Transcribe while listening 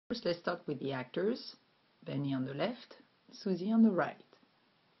First, let's start with the actors. Benny on the left, Susie on the right.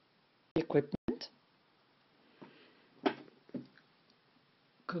 Equipment.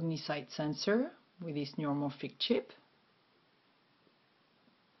 Cognisight sensor with its neuromorphic chip.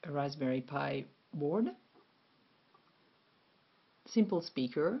 A Raspberry Pi board. Simple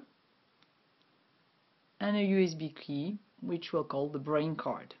speaker. And a USB key, which we'll call the brain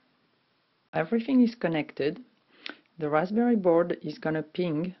card. Everything is connected. The Raspberry board is going to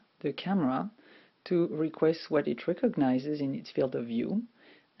ping the camera to request what it recognizes in its field of view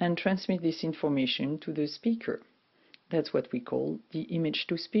and transmit this information to the speaker. That's what we call the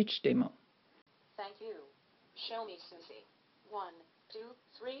image-to-speech demo. Thank you. Show me Susie. 1, 2,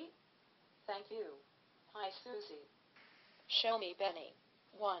 3. Thank you. Hi Susie. Show me Benny.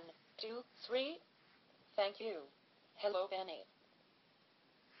 1, 2, 3. Thank you. Hello Benny.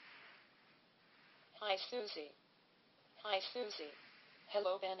 Hi Susie. Hi Susie.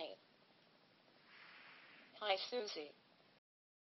 Hello Benny. Hi Susie.